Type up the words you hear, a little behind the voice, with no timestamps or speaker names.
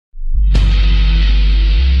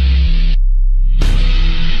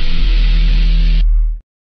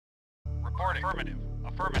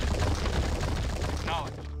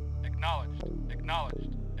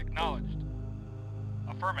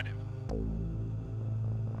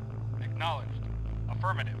Acknowledged.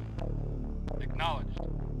 Affirmative. Acknowledged.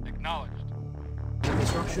 Acknowledged.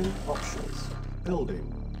 Construction options.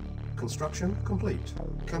 Building. Construction complete.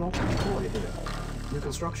 Cannot deploy here. New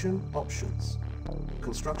construction options.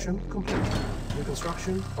 Construction complete. New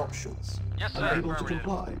construction options. Yes, sir. Unable to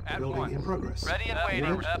comply. Building in progress. Ready and waiting.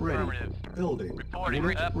 Unit ready. Affirmative. Building. Reporting.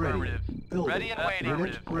 Unit ready. Affirmative. Building. Ready and waiting.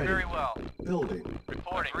 Unit ready. Very well. Building.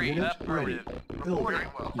 Reporting. Unit ready. Affirmative. Building. Very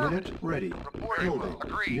well. Unit ready. Reporting. Building.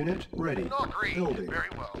 Agreed. Unit ready. Agreed. Building. Very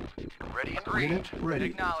well. Ready and agreed. Unit ready.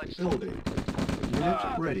 Acknowledged. Building. Unit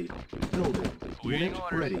ready. Building. Waiting Unit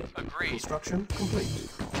orders. ready. Agreed. Construction complete.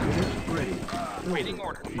 Unit ready. Building. Waiting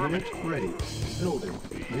order. Unit ready. Building.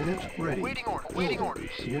 Unit ready. Waiting order. Building. Waiting orders.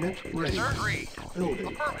 Unit ready. Sir, agreed. Building.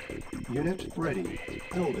 Affirmative. Unit ready.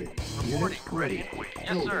 Building. Unit Reporting. ready.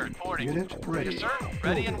 Yes, sir. Reporting. Unit ready. Yes, sir.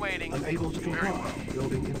 Ready and Building. waiting. Unable to comply. well.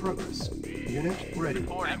 Building in progress. Unit ready.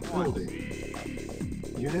 Reporting. Building.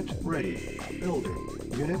 Unit ready. Building.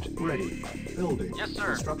 Unit ready. Building. Yes, sir.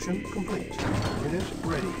 Construction complete. Unit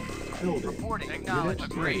ready. Building. Reporting. Acknowledged.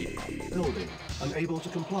 Unit Agreed. ready. Building. Unable to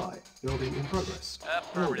comply. Building in progress.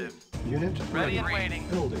 Affirmative. Building. Unit Ready ready. and waiting.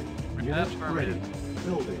 Building. Unit ready. Affirmative.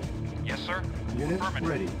 Building. Yes, sir. Unit Affirmative.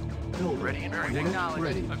 ready. Building. Ready and ready. Unit Acknowledged.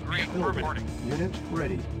 ready. Agreed. Building. Reporting. Unit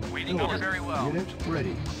ready. Waiting Building. order. Very well. Unit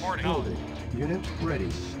ready. Reporting. Building. Unit ready.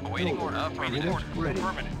 Awaiting Building. order. Affirmative. Unit Order. ready.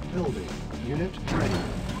 Affirmative. Building. Unit ready.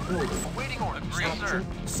 Building. Awaiting order. Agreed, sir. Structure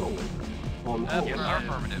sold. On hold. Yes, sir.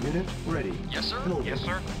 Affirmative. Unit ready. Yes, sir. Building. Yes,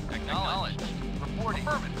 sir. Acknowledged. Reporting.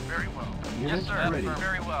 Affirmative. Very well. Unit Yes, sir. ready.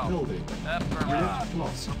 Very well. Building. Affirmative. Unit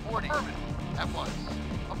lost. Reporting. Affirmative. At once.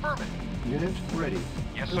 Affirmative. Unit ready.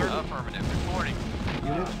 Yes, sir. Building. Affirmative. Reporting.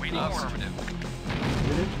 Unit Waiting lost. affirmative.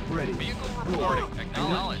 Unit ready. Vehicle Building. reporting. Unit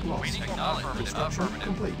Acknowledged. lost. Waiting affirmative. Construction Affirmative.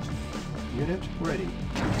 complete. Unit ready.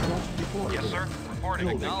 Cannot deploy. Yes, here. sir. Reporting.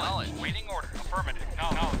 Building. Acknowledged. Waiting order. Affirmative.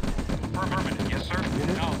 Acknowledged. Affirmative. Yes, sir. Unit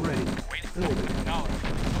Acknowledged. ready. Waiting. Building. Acknowledged.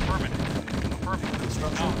 Affirmative. Affirmative.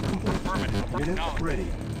 Construction Acknowledged. complete. Affirmative. Unit Acknowledged. ready.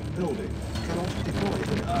 Building. Cannot deploy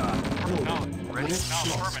here. Building. Acknowledged. Ready. Unit Now.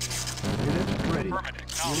 lost. Affirmative. Unit ready. Affirmative.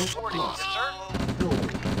 Unit Acknowledged. lost. Yes, sir. Building.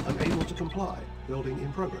 Unable to comply. Building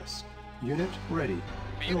in progress. Unit ready.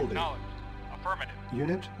 Being Building. acknowledged. Affirmative.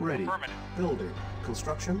 Unit ready. Affirmative. Building.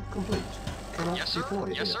 Construction complete. Cannot Yes, sir. deploy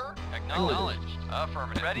Yes, here. sir. Acknowledged.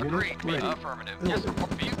 Affirmative. Ready. Unit Agreed. ready. Affirmative. Yes, sir.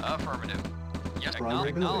 Building. View. Affirmative. Yes, Primary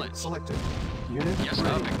building acknowledged. selected. Unit Yes,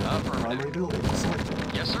 ready. affirmative. Primary building selected.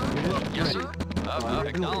 Yes, sir. Unit Yes, ready. sir. Primary building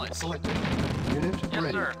Acknowledged. selected. Unit Yes,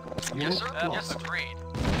 ready. sir. Unit Yes, sir. Yes, lost. agreed.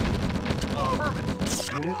 Affirmative.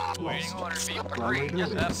 Unit Waiting lost. order. View. Primary Agreed. Yes,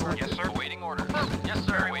 building yes, selected. sir. Waiting order. Yes,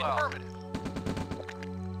 sir. Very well. Affirmative.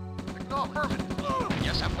 Affirmative.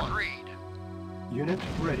 Yes, agreed. Unit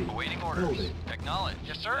ready. Awaiting orders. Building. Acknowledged.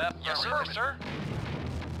 Yes, sir. Yes, sir. Yes, sir.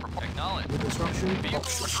 Acknowledged. New construction Vehicle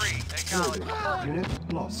options. agreed. Acknowledged. Building. Affirmative.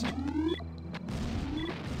 Unit lost.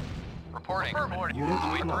 Reporting. Reporting. Unit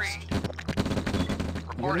Awaiting lost. agreed.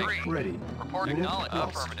 Reporting. Unit ready. Reporting. Unit Acknowledged.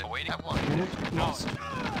 lost. Affirmative. Awaiting at one. Unit lost.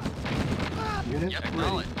 Unit Yes, ready.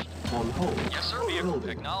 acknowledged. On hold. Yes, sir. Vehicle. Building.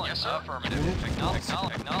 Acknowledged. Yes, sir. Affirmative. Unit Acknowledged.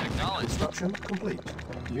 lost. Acknowledged. Construction complete.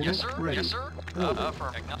 Unit Yes, sir. ready. Yes, sir. Building.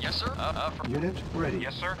 Affirmative. Yes, sir. Unit ready.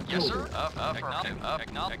 Yes, sir. Yes, sir. Building. Affirmative.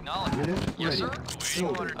 Acknowledged. Unit Yes, ready. sir.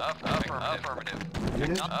 Building. Ordered. Affirmative.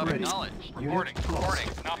 Unit ready. Acknowledged. Unit Reporting. lost. Reporting.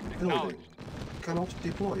 Building. Acknowledged. Cannot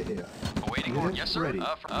deploy here. Awaiting Unit order. Yes, sir. ready.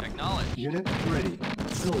 Acknowledged. Unit ready.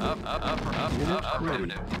 Building. Unit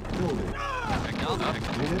ready. Affirmative. Building.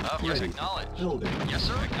 Acknowledged. Unit Yes, ready. acknowledged. Building. Yes,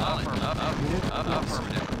 sir. Acknowledged. Unit lost.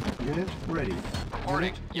 Affirmative. Unit ready.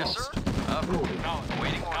 Reporting. Unit Yes, lost. sir. Building.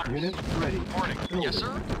 Awaiting orders. Unit ready. Reporting. Building. Yes, sir.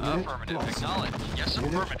 Unit Affirmative. lost. Acknowledged. Yes, sir.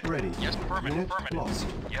 Unit Affirmative. ready. Yes, affirmative. Unit Affirmative. lost.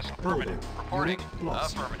 Yes, Building. affirmative. Reporting. Unit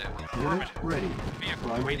lost. Affirmative. Unit Affirmative. ready. Vehicle.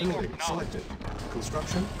 Primary Waiting order. building selected.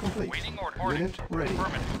 Construction complete. Waiting order. Reporting. Unit ready.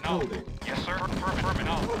 Affirmative. No. Building. Yes, sir. Affirmative.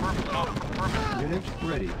 No. Affirmative. No. Affirmative. Unit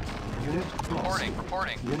ready. Unit lost. Reporting.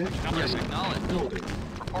 Reporting. Unit Yes, ready. acknowledged. Building.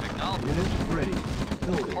 Report. Acknowledged. Unit ready.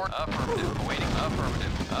 Building. Report. Affirmative. Awaiting.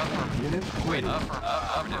 Affirmative. Affirmative. Unit Wait. ready.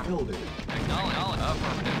 Affirmative. Building. Acknowledged.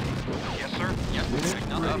 Affirmative. Yes, sir. Yes. Unit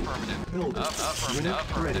Acknowledged. ready. Affirmative. Building. Affirmative.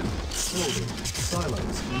 Unit ready. Affirmative. Building.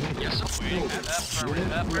 Silence needed. Yes, sir. Building. Affirmative.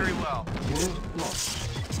 Unit Very ready. well. Unit lost.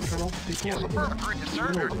 Cannot deploy Yes, here. affirmative. Yes, sir.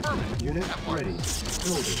 Building. Affirmative. Unit ready.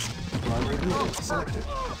 Building. Primary building selected.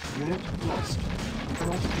 Unit lost.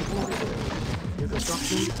 Cannot deploy here. New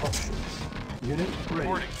construction options. Unit ready.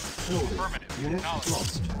 Reporting. Building. Affirmative. Unit Acknowledged.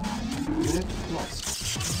 lost. Unit lost.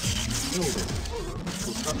 Building.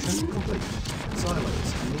 Construction complete. Silence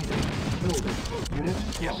needed. Building. Unit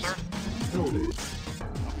Yes, lost. sir. Building.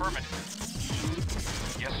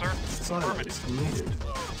 Affirmative. Yes, sir. Silence Affirmative.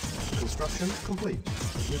 needed. Construction complete.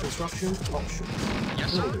 New construction options.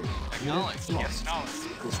 Yes, sir. Building. Acknowledged. Unit Yes, lost.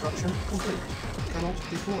 acknowledged. Construction complete. Cannot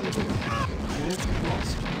deploy here. Unit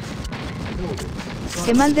lost. Building.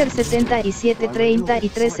 Commander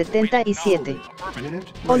 773377. Unit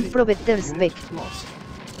All ready. Proveters Unit spec. lost.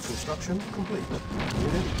 Construction complete.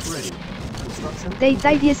 Unit ready. Construction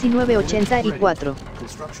Teitai complete. 1984.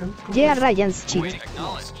 Construction Yeah, complete. Ryan's cheat. Waiting.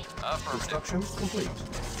 Acknowledged. Affirmative. Construction complete.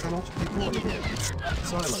 Cannot deploy here.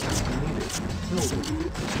 Silos needed. Building.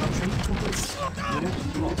 Construction complete. Unit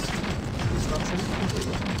lost. Construction complete.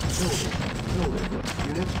 Building. Building.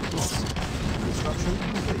 Unit lost. Construction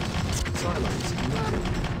complete. Silos needed.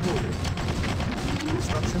 Building.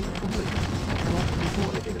 Construction complete. Cannot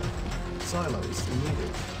deploy here. Silos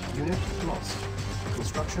needed. Unit lost.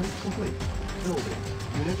 Construction complete. Building.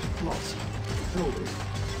 Unit lost. Building.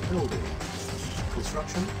 Building.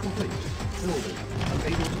 Construction complete. Building.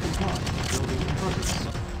 Unable to comply. Building in progress.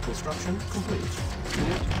 Construction complete.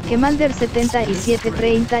 Unit Commander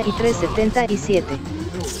 773377. building.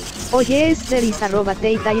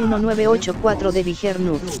 Oyester@Teitai1984 de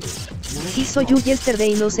Vigernur. Building. Hizo you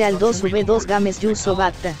yesterday no al 2v2 games you so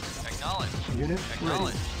bacta. Acknowledged. Unit ready.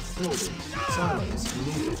 Acknowledged. Building. Silos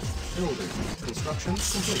needed. Building. Construction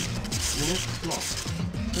complete. Unit lost.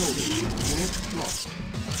 Building. Unit lost.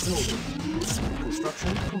 Building.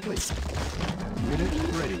 Construction complete. Unit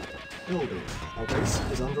ready. Building. Our base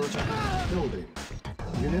is under attack. Building.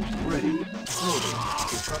 Unit ready. Building.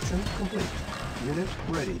 Construction complete. Unit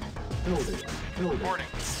ready. Building. Building. Reporting.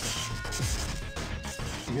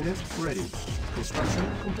 Unit ready. Construction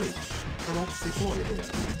complete. Cannot deploy here.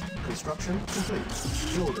 Construction complete.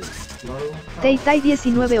 Building. Low power. Teitai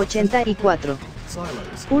 1984.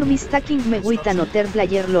 Silos. Urmi stacking me with another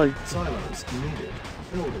player lol. Silos needed.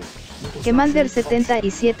 Building. Commander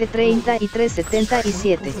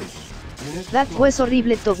 773377. Unit That was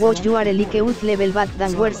horrible to watch you are a like out level but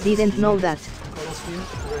than worse didn't know that.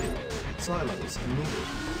 Counterstrike ready. Silos needed.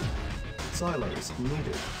 Silos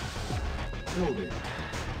needed. Building.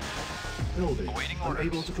 Building. Awaiting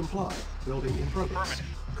Unable orders. to comply. Building in progress. Affirmative.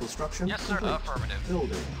 Construction Yes, sir. complete. Affirmative.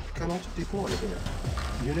 Building. Cannot deploy here.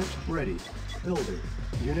 Unit ready. Building.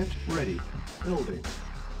 Unit ready. Building.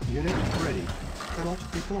 Unit ready. Cannot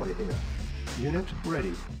deploy here. Unit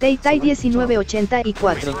ready. Teitai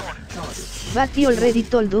 1984. Charges. But he already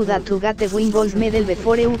told you that to get the win gold medal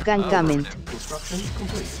before you can comment. Construction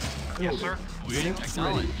complete. Yes, sir. Unit ready.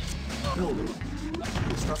 Acknowledged. Building.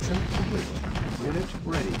 Construction complete. Unit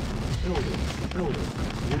ready. Building. Building.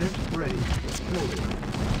 Unit ready. Building.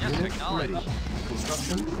 Yes, Unit acknowledged. ready.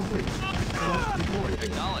 Construction complete. Cannot deploy here.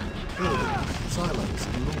 Acknowledged. Building. Silos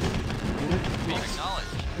needed. Unit Being lost.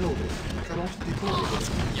 acknowledged. Building. Cannot deploy here.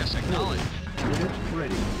 Yes, acknowledged. Unit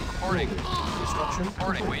ready. Reporting. Building. Construction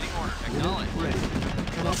Reporting. complete. Waiting order. Unit Acknowledged. ready.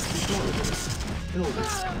 Cannot deploy here. Building.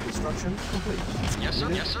 Construction complete. Yes, sir.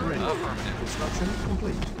 Unit Yes, sir. ready. Affirmative. Construction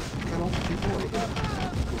complete. Cannot deploy here.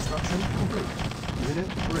 Construction complete. Unit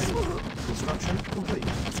ready. Construction complete.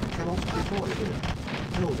 Cannot deploy here.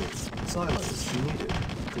 Building. Silos needed.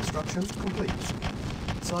 Construction complete.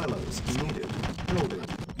 Silos needed. Building.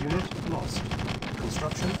 Unit lost.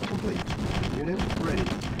 Construction complete. Unit ready.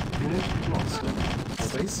 Unit lost. Our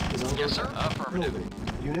base is under Yes, sir. attack. Affirmative. Building.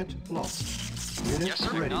 Unit lost. Unit Yes, sir.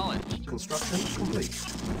 ready. Acknowledged. Construction complete.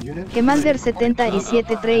 Unit Commander ready.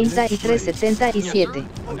 773377.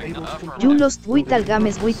 Unable to comply. You lost with al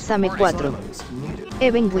games with Same 4. Silos needed.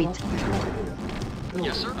 Even with.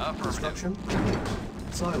 Yes, sir. Affirmative. Construction complete.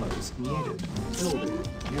 Silos needed. Building.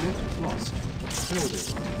 Unit lost. Building.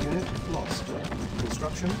 Unit lost.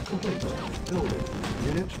 Construction complete. Building.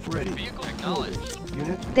 Unit ready. Vehicle acknowledged. Building.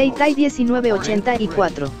 Unit Teitai lost. 1984.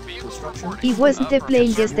 Vehicle Construction. He wasn't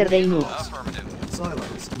playing yesterday no. Affirmative.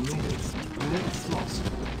 Silos needed. Unit lost.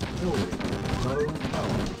 Building. Low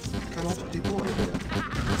power. Cannot deploy here.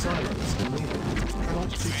 Silos needed. Cannot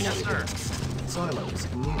deploy Yes, sir. here. Silos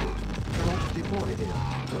needed. Cannot deploy here.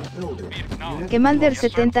 Building. Unit Commander lost.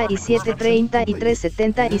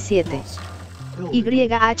 773377. Building.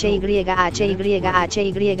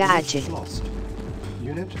 YHYHYHYH. Lost.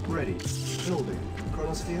 Unit ready. Building.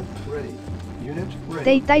 Chronosphere ready. Unit ready.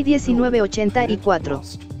 Teitai 1984.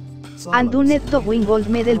 Lost. And do net to win gold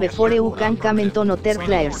medal before you can comment on other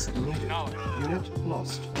players. Needed. Unit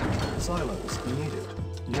lost. Silos needed.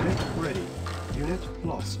 Unit ready. Unit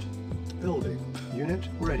lost. Building. Unit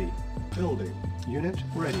ready. Building. Unit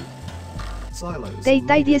ready. Silos.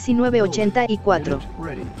 Teitai needed. 1984. Unit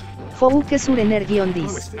ready. Focus your energy on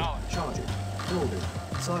this. Chronosphere charging. Building.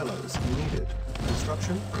 Silos needed.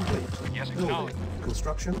 Construction complete. Yes, Building. acknowledged.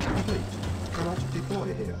 Construction complete. Cannot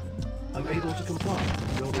deploy here. Unable to comply.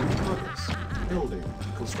 Building in progress. Building.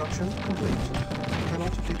 Construction complete.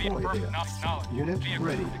 Cannot deploy here. Unit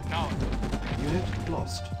ready. Unit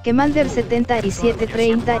lost. Commander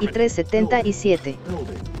 773377.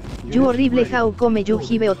 Building. You horrible how come you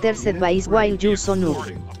have other advice while you so noob.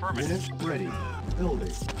 Unit ready.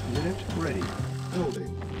 Building. Unit ready.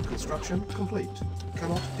 Building. Construction complete.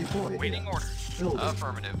 Cannot deploy Waiting here. orders. Building.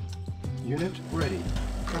 Affirmative. Unit ready.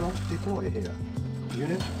 Cannot deploy here.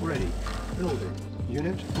 Unit ready. Building.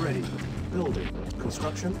 Unit ready. Building.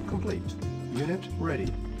 Construction complete. Unit ready.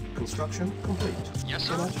 Construction complete. Yes,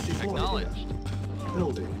 sir. Cannot deploy Acknowledged. here.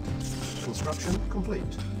 Building. Construction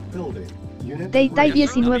complete. Building. Unit Data ready.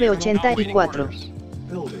 1984.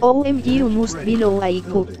 Building. OMG you must below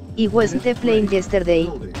IQ. I was the plane yesterday.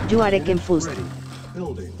 You are confused. Ready.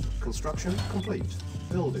 Building. Construction complete.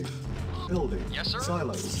 Building. Building. Yes, sir.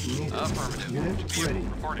 Silos needed. Affirmative. Unit Vehicle ready.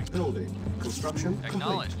 reporting. Building. Construction complete.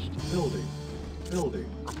 Acknowledged. Building. Building.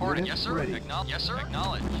 Reporting. Unit Yes, sir. ready. Yes, sir.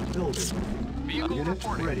 Acknowledged. Building. Vehicle Unit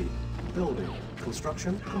reporting. ready. Building.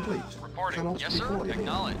 Construction complete. Reporting. Cannot Yes, sir. deploy here.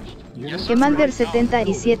 Acknowledged. Unit Yes, sir. Commander ready.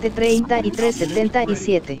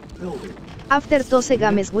 773377. Building. After those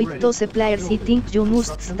games with those players I think you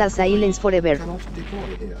must stay silent forever. Cannot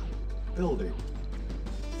deploy here. Building.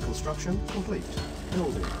 Construction complete.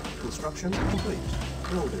 Building. Construction complete.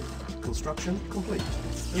 Building. Construction complete.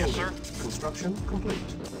 Yes, Building. sir. Construction complete.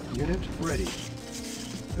 Unit ready.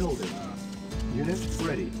 Building. Unit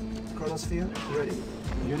ready. Chronosphere ready.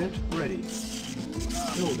 Unit ready.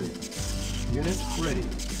 Building. Unit ready.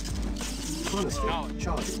 Chronosphere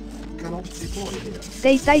charging. Cannot deploy here.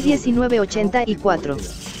 Data 1984.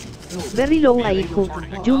 Very low IQ.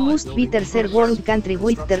 You must be third world country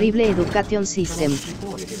with terrible education system.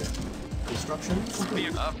 Construction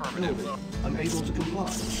complete. Affirmative. Building. Unable to comply.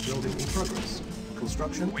 Building in progress.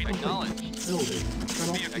 Construction Wait, complete. acknowledged. Building.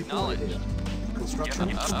 Cannot deploy Acknowledged. here. Construction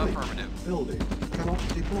Yes, complete. affirmative. Building. Cannot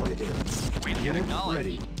deploy here. Waiting. Unit Acknowledged.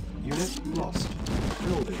 ready. Unit lost.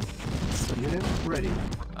 Building. Unit ready.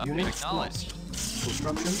 Unit Acknowledged. lost.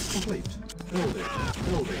 Construction complete. Building.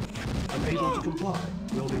 Building. Unable to comply.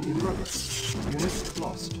 Building in progress. Unit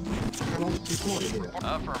lost. Cannot deploy here.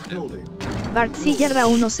 Affirmative. Building. Bart Sierra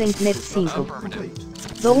 1 Senknet 5. Affirmative.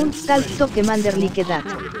 Don't talk to Commander like that.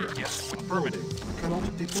 Deploy here. Yes, Building. affirmative. Cannot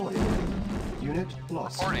deploy here. Unit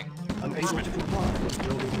lost. Reporting. Unable to Affirmative. comply.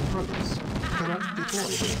 Building in progress. Cannot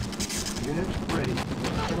deploy here. Unit ready.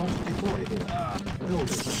 Cannot deploy here.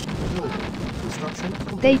 Building. Building. Construction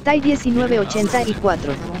complete. Data 1984.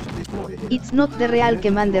 Cannot deploy here. It's not the real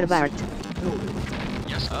Commander Bart. Building.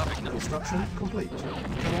 Yes, acknowledged. Construction complete.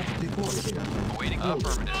 Cannot deploy here. Awaiting Building.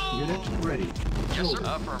 affirmative. Unit ready. Yes, sir. Building.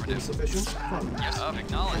 Affirmative. Insufficient funds. Yes,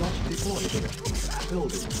 acknowledged. Cannot deploy here.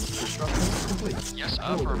 Building. Construction complete. Yes,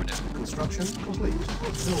 Building. affirmative. Construction complete.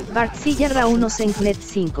 Building. Bart Sierra 1 Senknet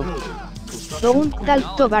 5. Building. Construction Don't complete.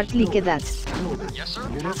 talk to Bart like that. Building. Yes, sir.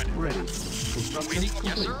 Unit Affirmative. ready. Construction Waiting. complete.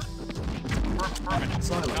 Yes, sir. Affirmative.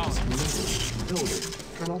 Silence Acknowledged. needed. Building.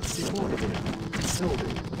 Cannot deploy here.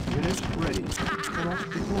 Building. Unit ready. Cannot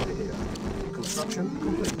deploy here. Construction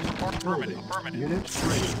complete. Building. Affirmative. Unit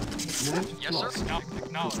ready. Unit Yes, sir. lost.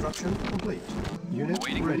 Acknowledged. Construction complete. Unit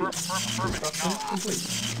Awaiting ready. affirmative. Construction complete.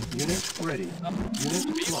 Unit ready. Unit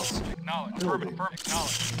lost. Acknowledged. Building.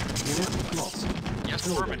 Acknowledged. Unit lost. Yes,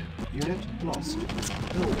 Building. affirmative. Unit lost.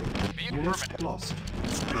 Building. Being Unit affirmative. lost.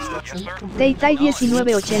 Construction Yes, sir. complete. Data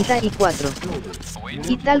 1984. Building.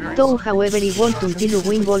 Awaiting I talk to however I want until you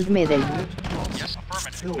win gold medal. Unit lost. Yes,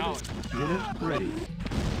 affirmative. Building. Acknowledged. Unit ready.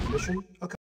 Mission accomplished.